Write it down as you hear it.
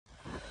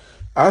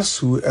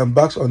Asuu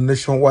embarks on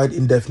nationwide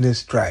indefinite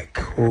strike.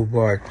 Oh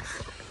boy.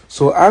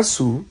 So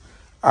Asuu,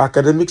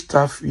 Academic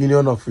Staff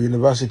Union of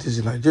Universities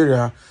in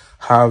Nigeria,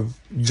 have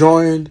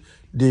joined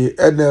the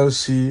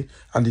NLC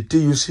and the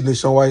TUC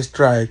nationwide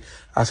strike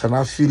as an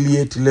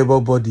affiliate labor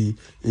body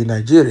in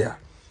Nigeria.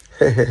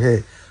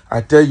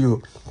 I tell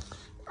you,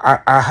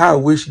 I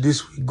wish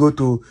this will go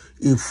to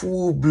a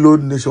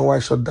full-blown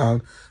nationwide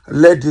shutdown.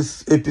 Let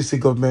this APC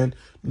government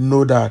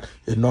know that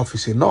enough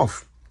is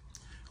enough.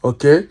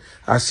 Okay?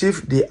 As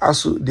if the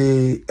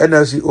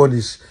NLC own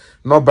is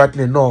not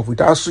battling enough. With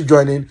Asuu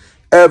joining,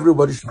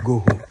 everybody should go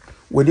home.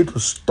 We need to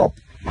stop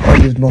all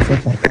this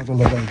nonsense and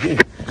cancel over again.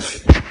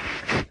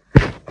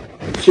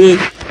 See,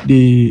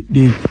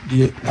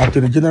 the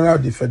Attorney General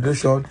of the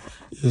Federation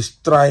is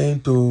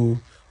trying to,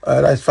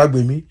 that's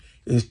Fagbemi,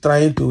 is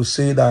trying to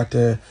say that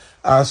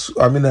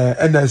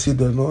NLC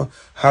does not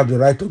have the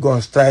right to go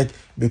on strike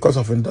because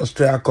of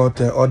industrial court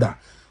order.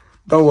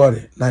 Don't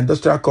worry, the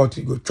industrial court,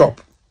 you go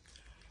chop.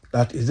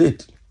 That is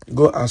it.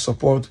 Go and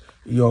support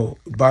your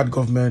bad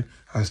government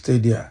and stay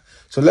there.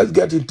 So let's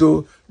get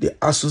into the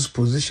Asuu's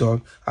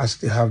position as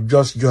they have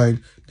just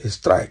joined the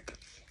strike.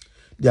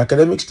 The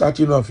Academic Staff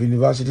Union of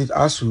Universities,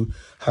 Asuu,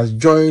 has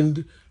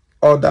joined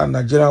other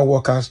Nigerian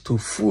workers to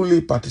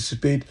fully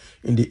participate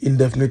in the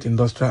indefinite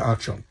industrial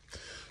action.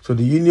 So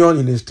the union,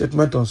 in a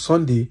statement on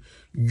Sunday,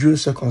 June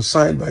 2nd,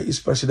 signed by its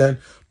president,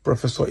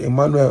 Professor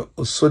Emmanuel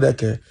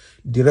Osodeke,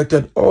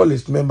 directed all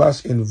its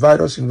members in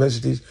various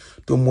universities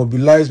to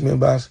mobilize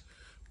members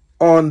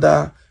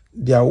under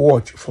their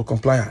watch for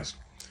compliance.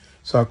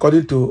 So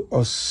according to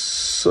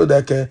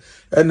Osodeke,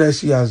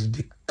 NSC has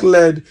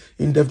declared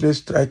indefinite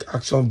strike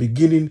action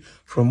beginning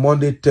from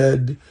Monday,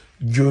 3rd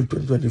June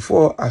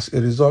 2024 as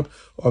a result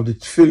of the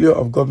failure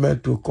of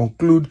government to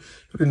conclude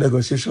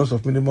renegotiations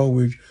of minimum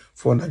wage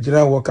for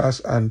Nigerian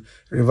workers and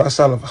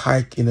reversal of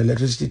hike in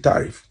electricity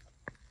tariff.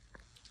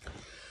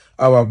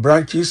 Our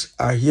branches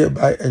are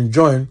hereby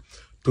enjoined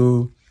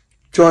to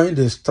join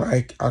the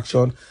strike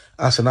action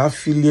as an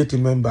affiliate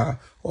member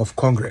of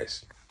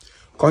Congress.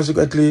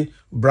 Consequently,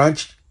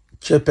 branch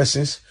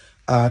chairpersons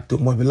are to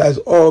mobilize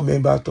all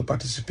members to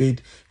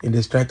participate in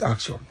the strike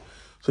action.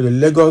 So the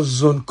Lagos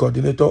Zone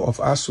Coordinator of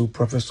Asuu,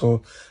 Professor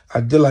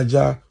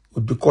Adelaja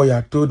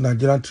Odukoya, told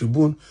Nigerian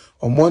Tribune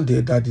on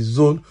Monday that the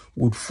zone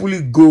would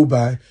fully go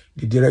by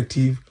the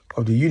directive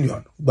of the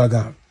union,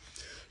 Bagan.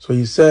 So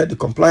he said the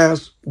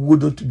compliance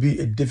wouldn't be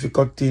a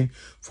difficult thing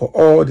for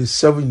all the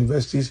 7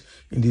 universities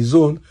in the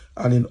zone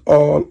and in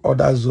all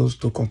other zones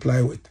to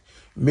comply with.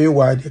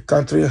 Meanwhile, the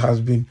country has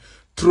been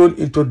thrown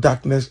into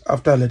darkness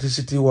after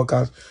electricity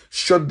workers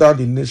shut down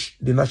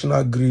the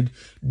national grid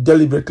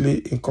deliberately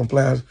in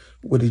compliance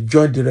with the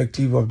joint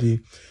directive of the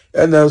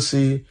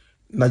NLC,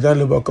 Nigerian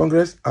Labour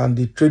Congress, and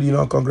the Trade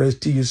Union Congress,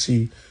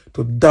 TUC,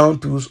 to down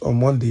tools on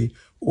Monday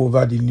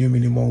over the new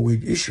minimum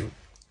wage issue.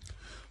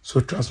 So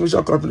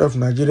Transmission Company of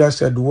Nigeria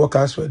said the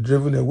workers were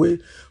driven away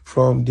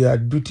from their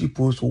duty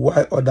posts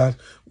while others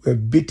were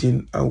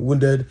beaten and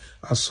wounded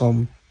at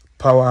some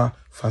power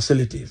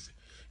facilities.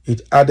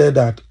 It added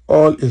that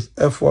all its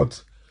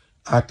efforts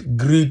at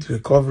grid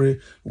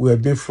recovery were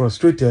being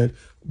frustrated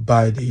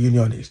by the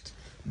unionists.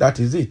 That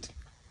is it.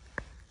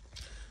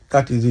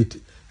 That is it.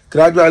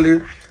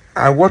 Gradually,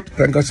 I want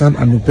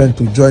Pengasan and Upen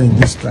to join in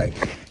this strike,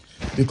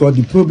 because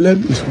the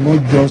problem is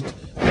not just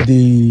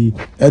the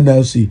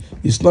NLC,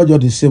 it's not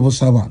just the civil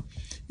servant.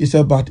 It's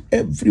about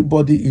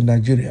everybody in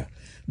Nigeria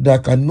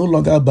that can no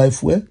longer buy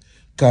fuel,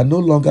 can no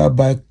longer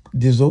buy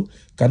diesel,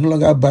 can no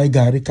longer buy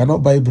gari,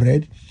 cannot buy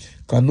bread,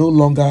 can no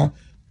longer,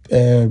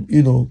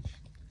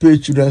 pay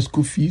children's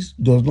school fees,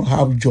 does not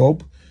have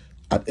job,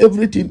 and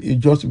everything is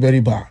just very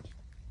bad.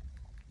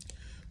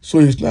 So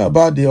it's not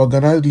about the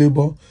organized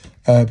labor,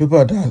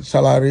 people that are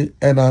salary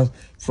earners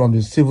from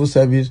the civil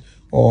service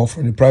or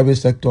from the private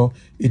sector.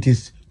 It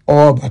is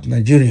all about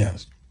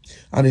Nigerians.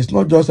 And it's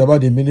not just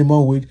about the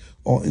minimum wage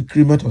or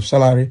increment of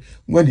salary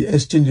when the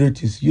exchange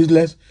rate is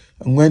useless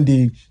and when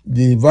the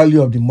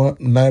value of the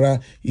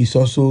naira is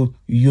also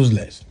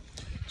useless.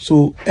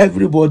 So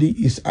everybody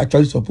is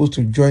actually supposed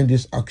to join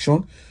this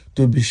action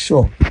to be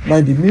sure. Now,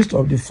 in the midst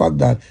of the fact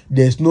that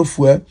there is no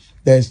fuel,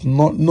 there is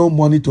no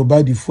money to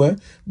buy the fuel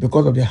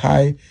because of the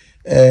high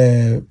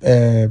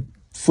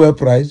fuel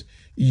price,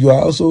 you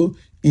are also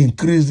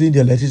increasing the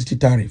electricity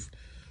tariff.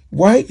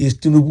 Why is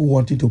Tinubu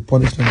wanting to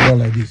punish Nigeria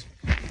like this?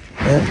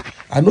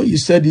 I know you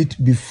said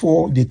it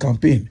before the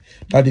campaign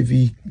that if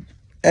he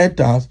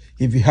enters,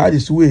 if he had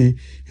his way,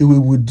 he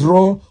will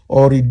withdraw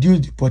or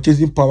reduce the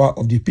purchasing power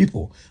of the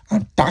people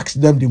and tax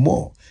them the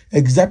more.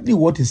 Exactly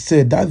what he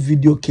said, that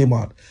video came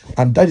out,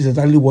 and that is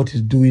exactly what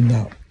he's doing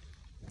now.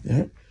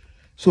 Yeah?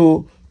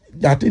 So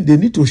I think they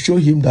need to show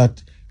him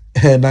that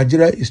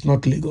Nigeria is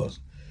not Lagos.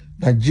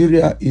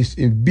 Nigeria is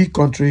a big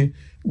country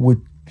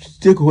with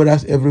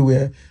stakeholders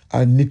everywhere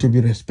and need to be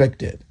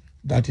respected.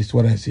 That is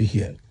what I see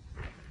here.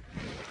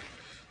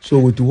 So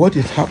with what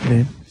is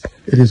happening,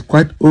 it is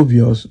quite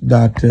obvious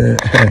that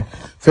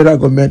federal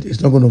government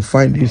is not going to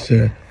find this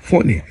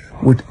funny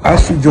with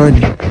Asuu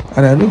joining.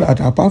 And I know that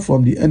apart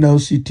from the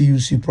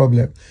NLC-TUC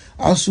problem,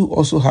 Asuu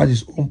also has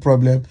its own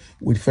problem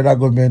with federal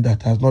government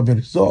that has not been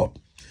resolved.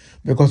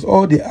 Because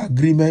all the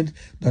agreement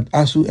that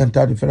Asuu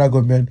entered the federal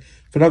government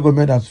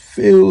has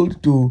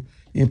failed to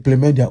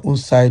implement their own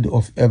side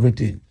of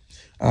everything.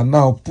 And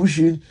now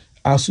pushing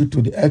Asuu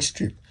to the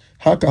extreme.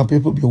 How can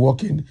people be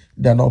working,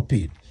 they're not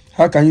paid?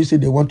 How can you say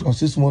they want a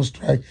 6-month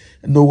strike,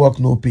 no work,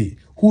 no pay?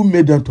 Who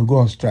made them to go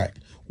on strike?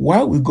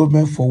 Why will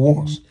government for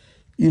once,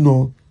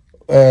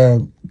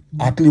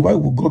 at least why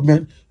will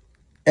government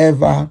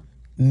ever,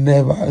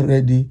 never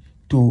ready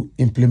to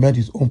implement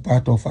its own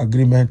part of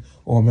agreement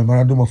or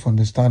memorandum of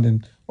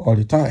understanding all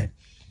the time?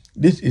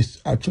 This is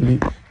actually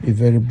a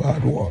very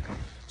bad one.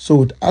 So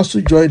with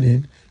Asuu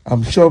joining,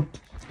 I'm sure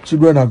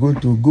children are going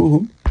to go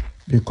home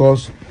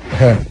because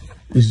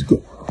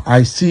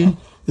I see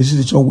a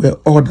situation where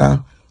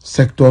other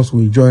sectors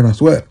will join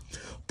as well.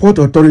 Port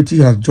Authority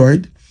has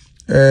joined.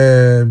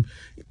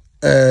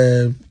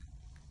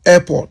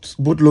 Airports,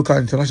 both local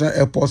and international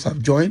airports have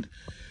joined.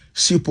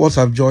 Seaports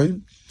have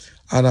joined.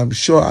 And I'm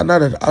sure now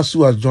that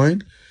Asuu has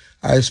joined,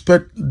 I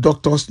expect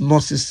doctors,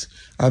 nurses,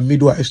 and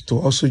midwives to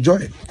also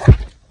join.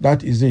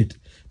 That is it.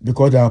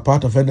 Because they are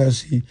part of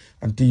NLC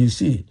and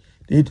TUC.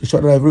 They need to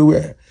shut down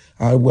everywhere.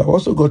 And we have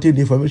also gotten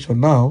the information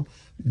now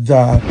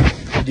that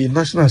the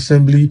National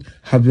Assembly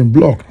has been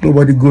blocked.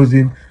 Nobody goes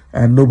in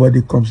and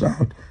nobody comes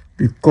out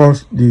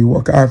because the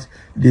workers,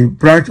 the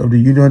branch of the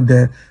union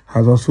there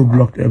has also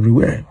blocked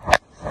everywhere.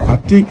 I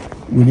think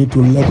we need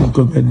to let the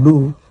government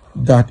know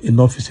that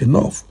enough is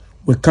enough.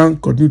 We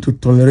can't continue to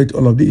tolerate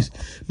all of this.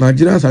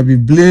 Nigerians have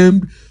been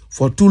blamed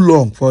for too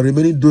long for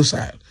remaining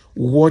docile,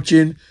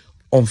 watching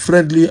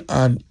unfriendly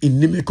and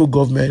inimical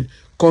government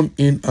come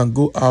in and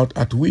go out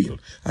at will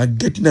and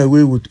getting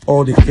away with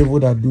all the evil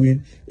they're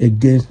doing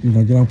against the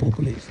Nigerian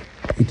populace.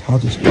 It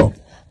has to stop.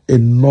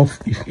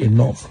 Enough is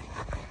enough.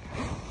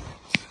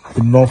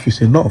 Enough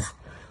is enough.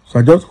 So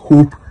I just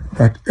hope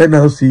that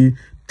NLC,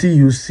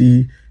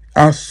 TUC,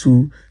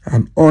 Asuu,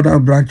 and other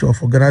branches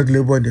of organized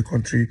labor in the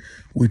country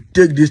will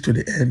take this to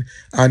the end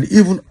and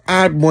even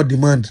add more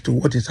demand to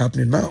what is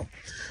happening now.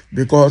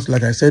 Because,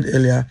 like I said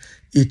earlier,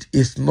 it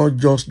is not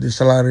just the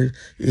salary,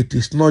 it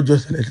is not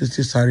just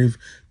electricity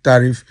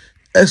tariff.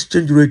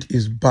 Exchange rate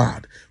is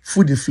bad.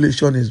 Food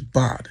inflation is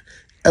bad.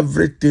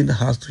 Everything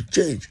has to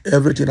change.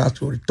 Everything has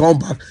to return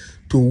back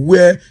to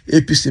where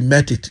APC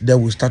met it.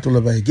 Then we'll start all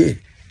over again.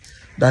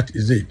 That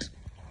is it.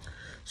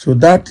 So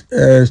that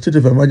state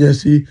of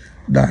emergency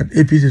that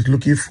APC is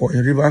looking for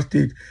in Rivers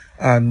State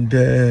and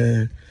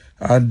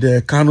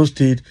Kano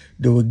State,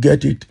 they will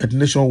get it at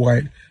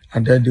nationwide,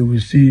 and then they will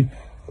see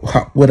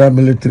whether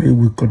military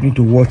will continue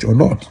to watch or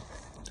not.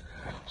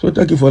 So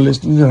thank you for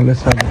listening, and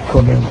let's have a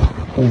comment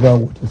over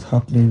what is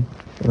happening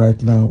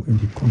right now in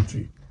the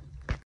country.